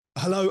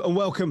Hello and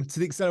welcome to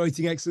the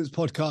Accelerating Excellence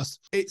podcast.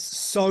 It's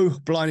so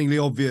blindingly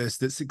obvious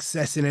that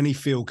success in any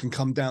field can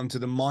come down to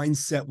the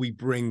mindset we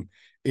bring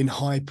in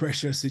high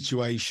pressure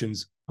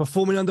situations.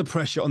 Performing under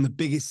pressure on the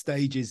biggest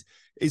stages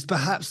is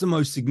perhaps the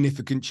most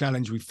significant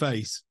challenge we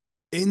face.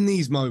 In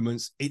these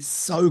moments, it's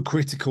so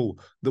critical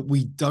that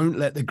we don't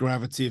let the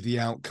gravity of the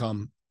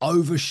outcome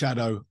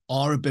overshadow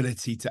our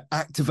ability to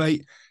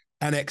activate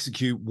and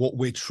execute what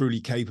we're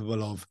truly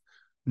capable of.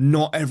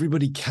 Not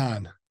everybody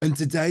can. And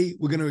today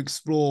we're going to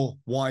explore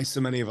why so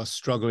many of us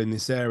struggle in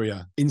this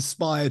area,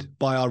 inspired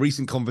by our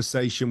recent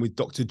conversation with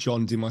Dr.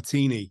 John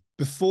Demartini.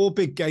 Before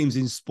big games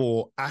in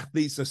sport,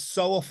 athletes are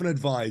so often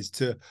advised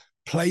to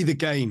play the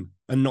game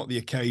and not the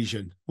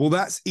occasion. Well,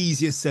 that's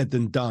easier said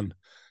than done.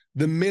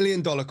 The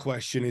million-dollar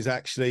question is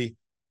actually,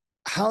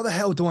 how the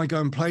hell do I go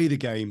and play the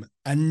game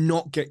and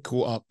not get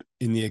caught up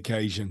in the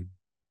occasion?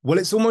 Well,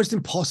 it's almost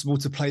impossible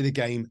to play the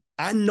game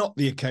and not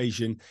the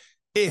occasion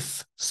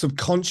if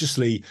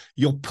subconsciously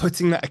you're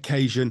putting that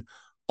occasion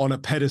on a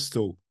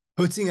pedestal.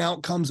 Putting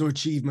outcomes or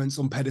achievements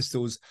on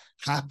pedestals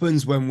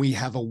happens when we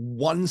have a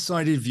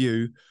one-sided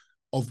view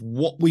of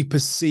what we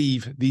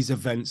perceive these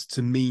events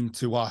to mean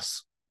to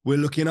us. We're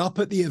looking up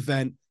at the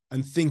event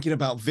and thinking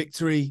about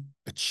victory,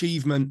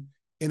 achievement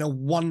in a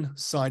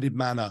one-sided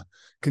manner,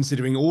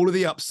 considering all of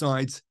the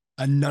upsides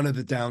and none of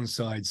the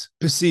downsides,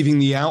 perceiving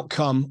the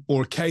outcome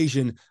or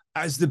occasion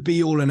as the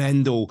be-all and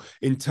end-all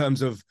in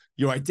terms of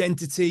your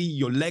identity,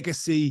 your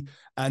legacy,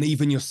 and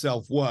even your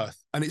self-worth.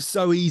 And it's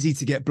so easy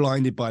to get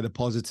blinded by the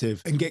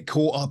positive and get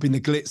caught up in the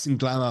glitz and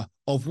glamour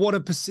of what are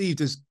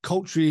perceived as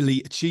culturally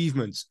elite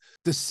achievements.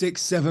 The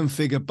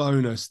 6-7-figure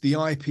bonus, the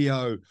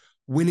IPO,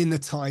 winning the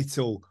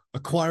title,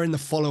 acquiring the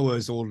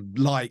followers or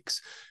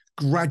likes,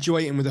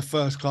 graduating with a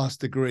first-class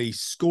degree,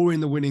 scoring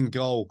the winning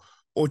goal,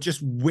 or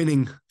just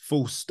winning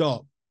full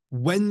stop.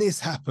 When this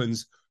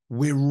happens,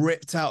 we're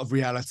ripped out of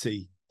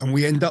reality and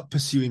we end up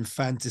pursuing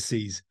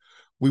fantasies.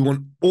 We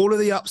want all of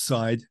the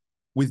upside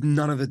with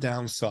none of the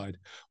downside.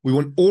 We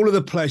want all of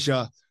the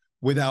pleasure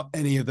without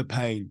any of the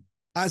pain.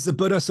 As the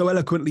Buddha so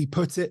eloquently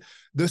put it,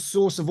 the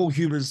source of all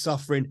human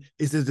suffering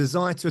is the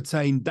desire to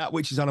attain that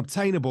which is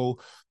unobtainable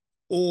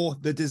or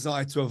the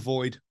desire to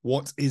avoid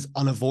what is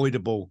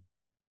unavoidable.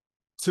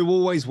 To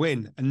always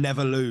win and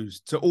never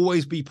lose, to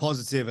always be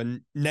positive and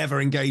never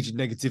engage in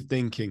negative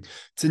thinking,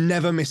 to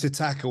never miss a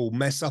tackle,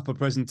 mess up a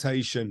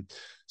presentation,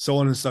 so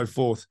on and so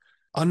forth.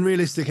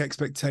 Unrealistic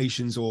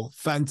expectations or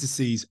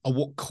fantasies are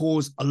what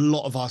cause a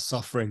lot of our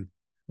suffering.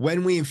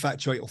 When we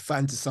infatuate or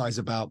fantasize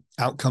about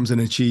outcomes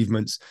and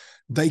achievements,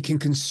 they can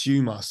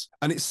consume us.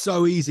 And it's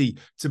so easy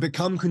to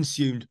become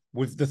consumed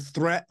with the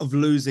threat of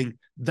losing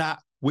that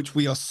which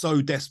we are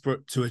so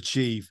desperate to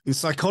achieve. In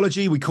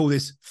psychology, we call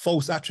this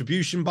false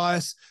attribution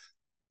bias.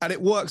 And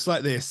it works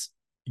like this.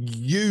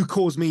 You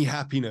cause me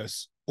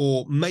happiness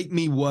or make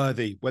me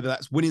worthy, whether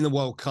that's winning the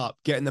World Cup,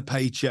 getting the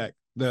paycheck,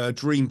 the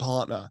dream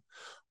partner,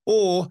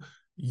 or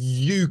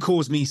you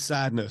cause me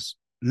sadness,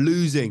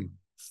 losing,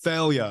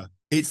 failure.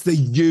 It's the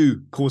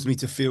you cause me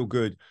to feel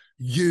good.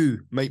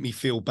 You make me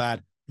feel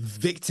bad.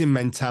 Victim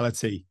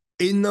mentality.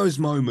 In those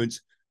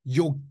moments,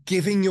 you're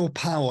giving your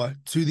power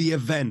to the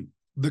event,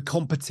 the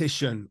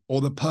competition, or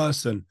the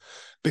person,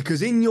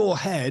 because in your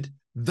head,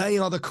 they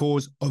are the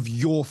cause of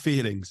your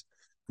feelings.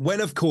 When,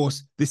 of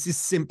course, this is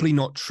simply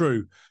not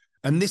true.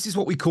 And this is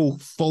what we call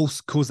false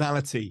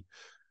causality.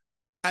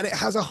 And it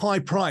has a high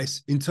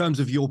price in terms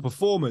of your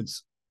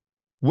performance.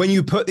 When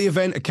you put the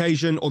event,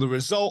 occasion, or the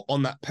result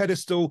on that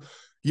pedestal,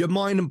 your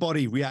mind and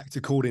body react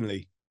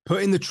accordingly.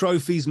 Putting the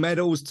trophies,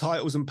 medals,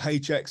 titles, and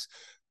paychecks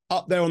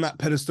up there on that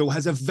pedestal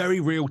has a very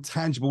real,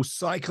 tangible,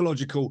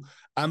 psychological,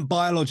 and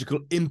biological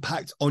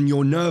impact on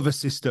your nervous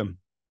system.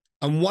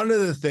 And one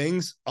of the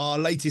things our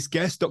latest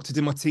guest, Dr.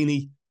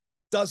 Demartini,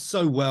 does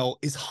so well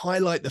is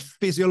highlight the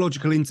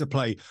physiological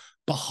interplay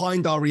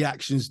behind our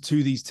reactions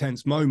to these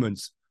tense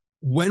moments.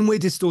 When we're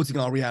distorting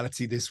our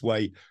reality this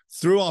way,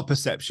 through our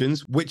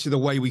perceptions, which are the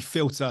way we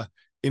filter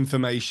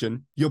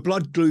information, your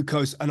blood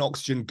glucose and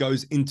oxygen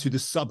goes into the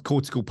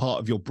subcortical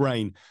part of your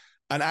brain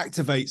and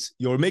activates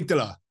your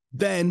amygdala.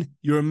 Then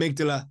your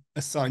amygdala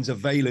assigns a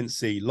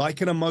valency,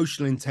 like an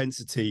emotional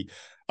intensity,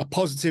 a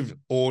positive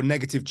or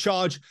negative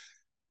charge,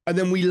 and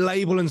then we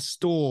label and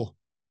store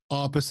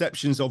our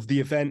perceptions of the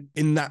event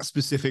in that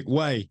specific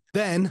way.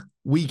 Then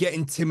we get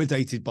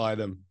intimidated by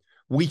them.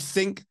 We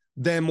think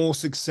they're more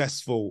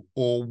successful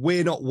or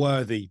we're not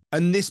worthy.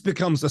 And this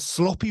becomes a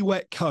sloppy,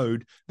 wet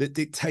code that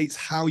dictates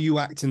how you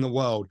act in the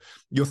world.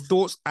 Your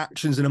thoughts,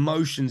 actions, and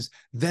emotions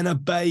then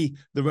obey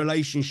the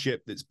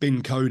relationship that's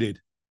been coded.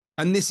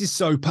 And this is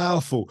so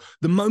powerful.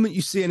 The moment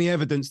you see any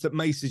evidence that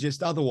may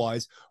suggest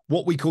otherwise,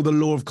 what we call the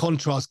law of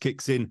contrast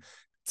kicks in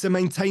to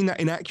maintain that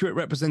inaccurate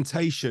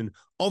representation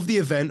of the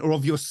event or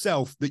of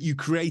yourself that you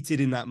created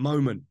in that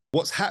moment.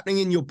 What's happening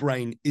in your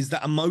brain is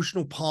that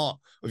emotional part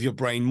of your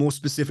brain, more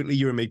specifically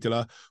your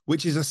amygdala,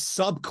 which is a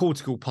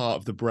subcortical part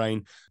of the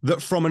brain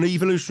that from an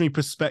evolutionary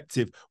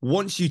perspective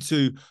wants you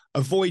to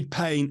avoid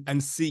pain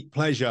and seek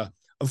pleasure,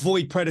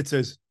 avoid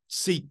predators,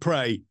 seek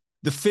prey,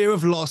 The fear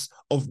of loss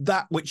of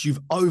that which you've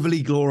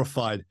overly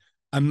glorified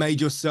and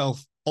made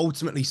yourself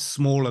ultimately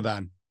smaller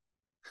than.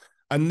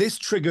 And this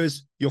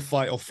triggers your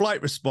fight or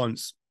flight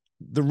response,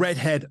 the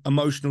redhead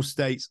emotional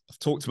states I've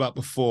talked about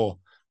before.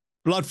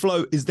 Blood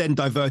flow is then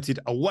diverted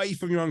away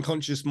from your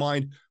unconscious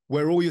mind,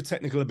 where all your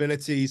technical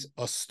abilities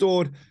are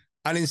stored,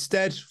 and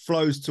instead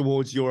flows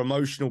towards your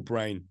emotional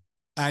brain.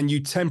 And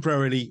you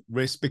temporarily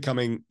risk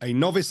becoming a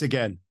novice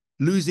again,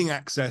 losing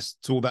access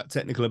to all that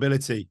technical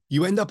ability.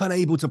 You end up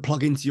unable to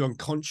plug into your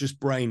unconscious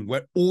brain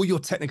where all your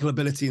technical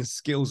ability and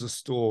skills are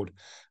stored,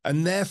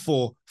 and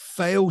therefore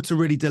fail to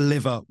really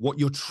deliver what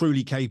you're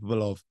truly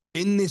capable of.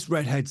 In this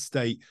redhead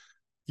state,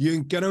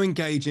 you're going to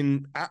engage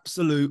in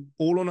absolute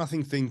all or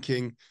nothing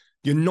thinking.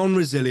 You're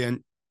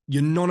non-resilient,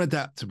 you're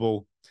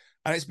non-adaptable,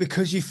 and it's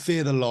because you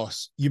fear the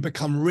loss. You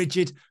become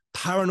rigid,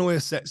 paranoia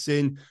sets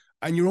in,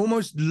 and you're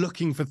almost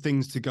looking for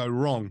things to go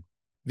wrong.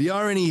 The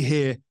irony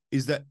here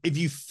is that if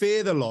you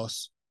fear the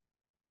loss,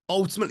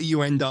 ultimately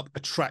you end up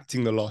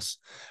attracting the loss.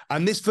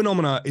 And this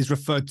phenomena is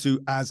referred to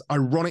as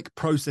ironic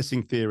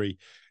processing theory.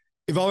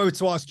 If I were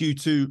to ask you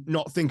to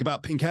not think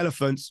about pink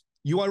elephants,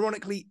 you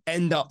ironically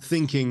end up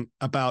thinking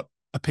about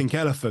a pink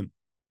elephant.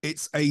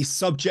 It's a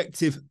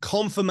subjective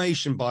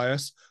confirmation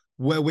bias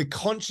where we're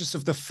conscious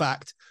of the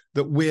fact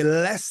that we're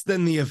less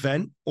than the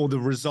event or the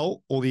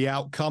result or the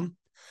outcome.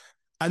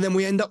 And then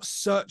we end up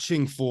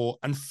searching for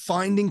and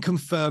finding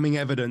confirming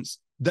evidence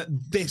that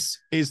this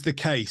is the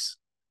case,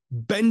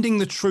 bending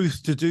the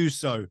truth to do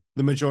so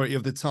the majority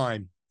of the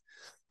time.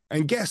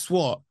 And guess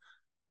what?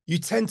 You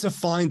tend to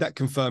find that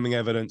confirming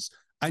evidence,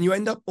 and you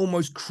end up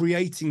almost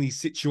creating these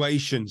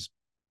situations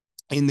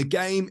in the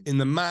game, in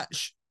the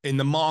match, in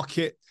the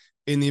market,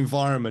 in the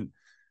environment.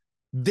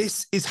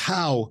 This is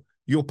how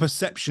your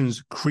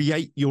perceptions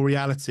create your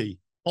reality.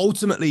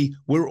 Ultimately,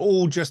 we're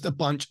all just a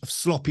bunch of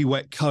sloppy,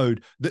 wet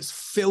code that's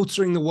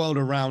filtering the world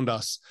around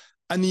us.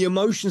 And the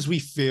emotions we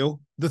feel,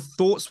 the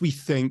thoughts we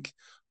think,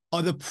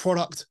 are the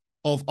product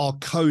of our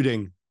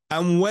coding.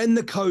 And when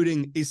the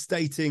coding is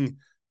stating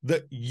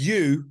that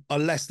you are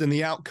less than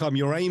the outcome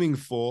you're aiming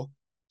for,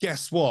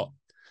 guess what?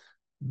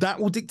 That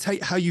will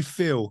dictate how you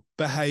feel,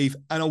 behave,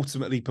 and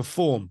ultimately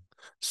perform.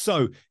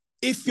 So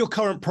if your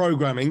current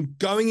programming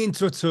going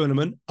into a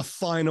tournament, a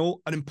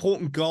final, an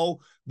important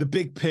goal, the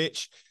big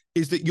pitch,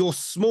 is that you're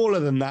smaller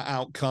than that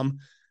outcome,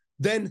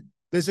 then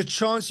there's a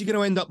chance you're going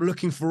to end up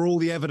looking for all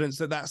the evidence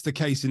that that's the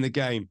case in the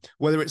game,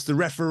 whether it's the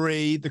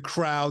referee, the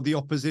crowd, the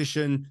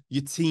opposition,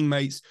 your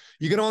teammates.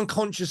 You're going to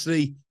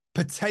unconsciously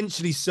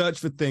potentially search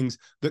for things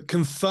that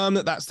confirm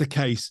that that's the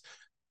case.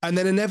 And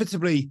then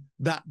inevitably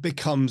that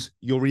becomes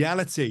your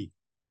reality.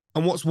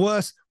 And what's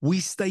worse,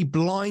 we stay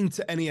blind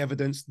to any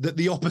evidence that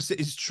the opposite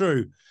is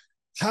true.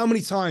 How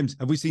many times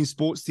have we seen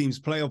sports teams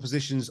play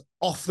oppositions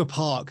off the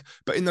park,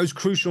 but in those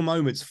crucial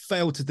moments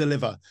fail to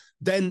deliver?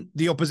 Then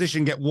the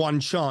opposition get one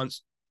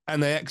chance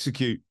and they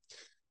execute.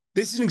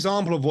 This is an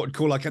example of what we'd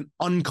call like an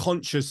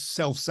unconscious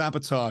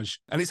self-sabotage,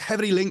 and it's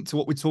heavily linked to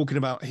what we're talking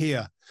about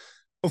here.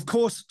 Of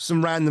course,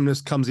 some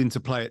randomness comes into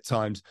play at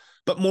times,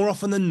 but more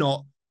often than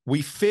not,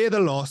 we fear the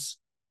loss,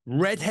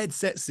 redhead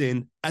sets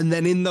in, and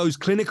then in those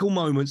clinical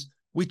moments,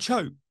 we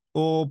choke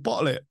or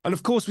bottle it. And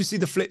of course, we see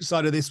the flip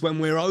side of this when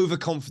we're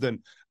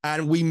overconfident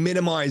and we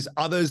minimize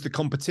others, the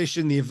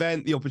competition, the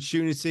event, the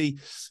opportunity,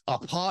 our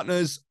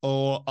partners,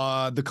 or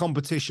the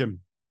competition.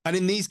 And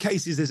in these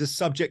cases, there's a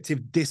subjective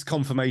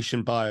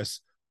disconfirmation bias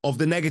of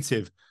the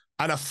negative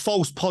and a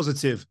false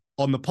positive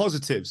on the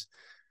positives.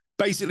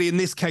 Basically, in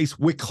this case,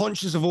 we're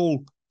conscious of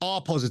all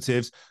our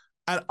positives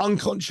and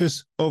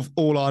unconscious of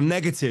all our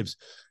negatives,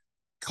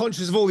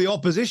 conscious of all the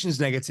opposition's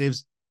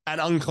negatives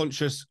and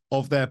unconscious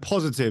of their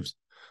positives,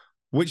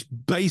 which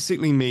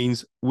basically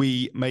means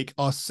we make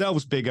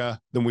ourselves bigger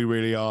than we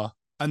really are.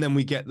 And then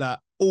we get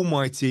that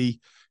almighty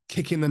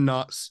kick in the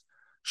nuts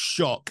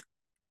shock.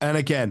 And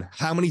again,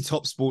 how many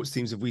top sports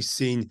teams have we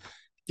seen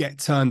get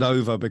turned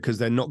over because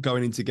they're not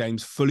going into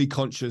games fully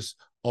conscious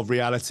of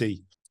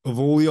reality, of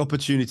all the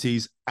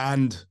opportunities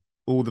and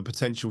all the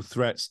potential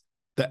threats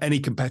that any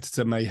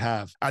competitor may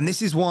have? And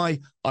this is why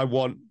I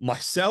want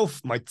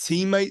myself, my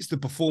teammates, the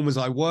performers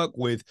I work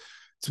with,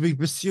 to be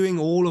pursuing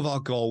all of our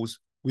goals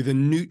with a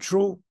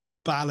neutral,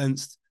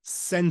 balanced,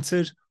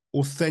 centered,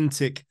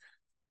 authentic,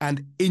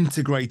 and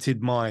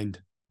integrated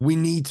mind. We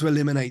need to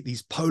eliminate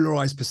these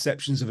polarized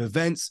perceptions of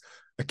events,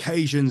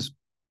 occasions,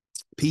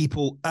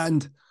 people,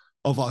 and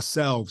of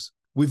ourselves.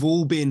 We've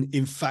all been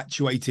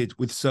infatuated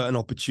with certain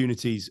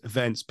opportunities,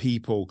 events,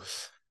 people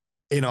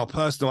in our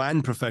personal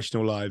and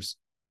professional lives.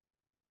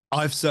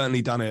 I've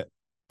certainly done it.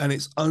 And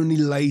it's only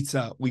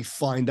later we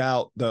find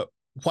out that,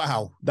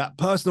 wow, that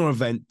personal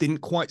event didn't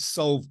quite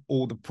solve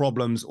all the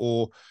problems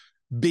or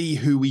be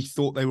who we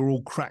thought they were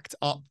all cracked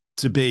up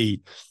to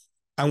be.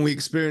 And we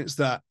experienced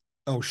that,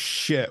 oh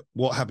shit,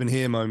 what happened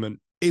here moment.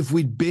 If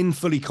we'd been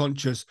fully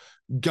conscious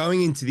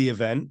going into the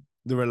event,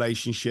 the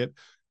relationship,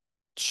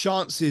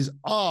 chances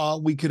are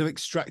we could have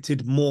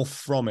extracted more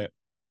from it,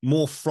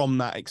 more from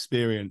that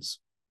experience.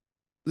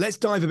 Let's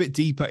dive a bit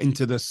deeper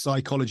into the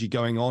psychology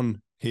going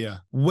on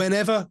here.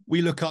 Whenever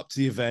we look up to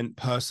the event,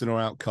 person,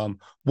 or outcome,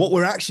 what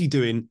we're actually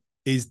doing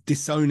is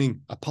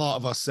disowning a part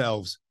of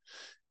ourselves.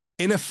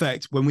 In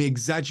effect, when we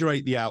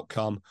exaggerate the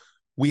outcome,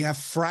 we have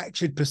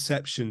fractured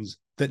perceptions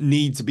that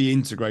need to be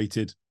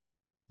integrated.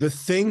 The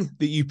thing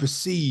that you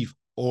perceive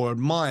or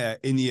admire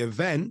in the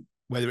event,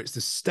 whether it's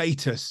the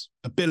status,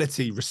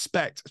 ability,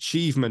 respect,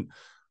 achievement,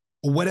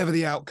 or whatever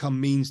the outcome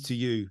means to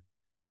you,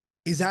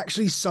 is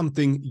actually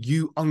something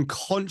you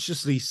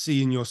unconsciously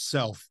see in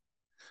yourself.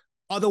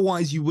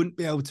 Otherwise, you wouldn't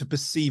be able to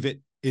perceive it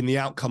in the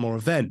outcome or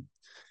event.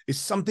 It's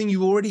something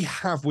you already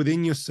have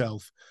within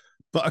yourself,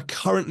 but are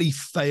currently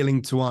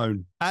failing to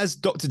own. As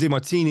Dr.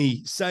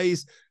 Demartini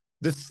says,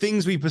 the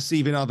things we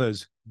perceive in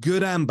others,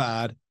 good and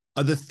bad,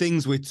 are the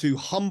things we're too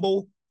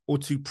humble or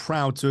too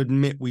proud to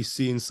admit we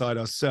see inside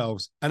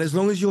ourselves. And as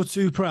long as you're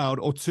too proud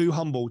or too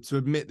humble to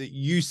admit that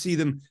you see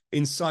them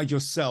inside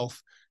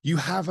yourself, you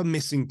have a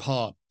missing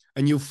part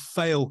and you'll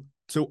fail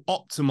to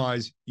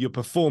optimize your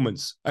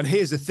performance. And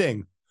here's the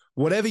thing,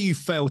 whatever you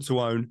fail to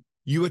own,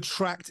 you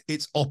attract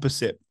its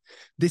opposite.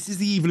 This is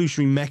the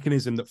evolutionary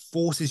mechanism that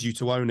forces you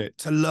to own it,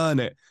 to learn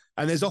it.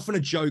 And there's often a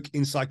joke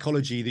in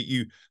psychology that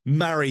you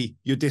marry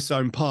your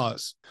disowned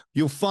parts.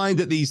 You'll find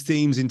that these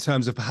themes in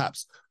terms of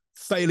perhaps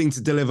failing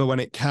to deliver when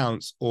it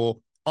counts or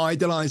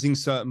idolizing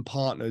certain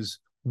partners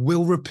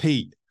will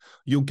repeat.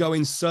 You'll go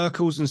in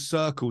circles and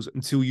circles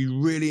until you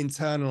really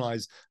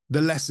internalize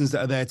the lessons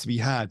that are there to be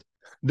had.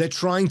 They're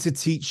trying to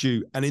teach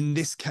you, and in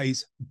this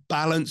case,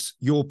 balance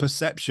your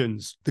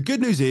perceptions. The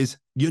good news is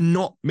you're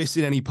not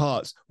missing any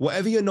parts.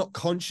 Whatever you're not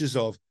conscious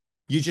of,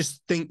 you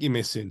just think you're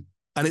missing.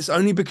 And it's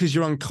only because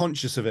you're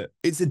unconscious of it.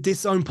 It's a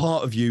disowned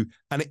part of you,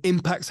 and it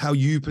impacts how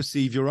you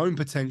perceive your own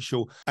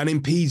potential and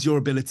impedes your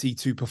ability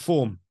to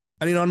perform.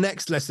 And in our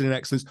next lesson in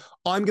excellence,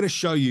 I'm going to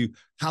show you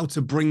how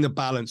to bring the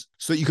balance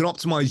so that you can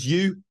optimize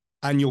you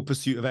and your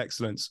pursuit of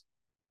excellence.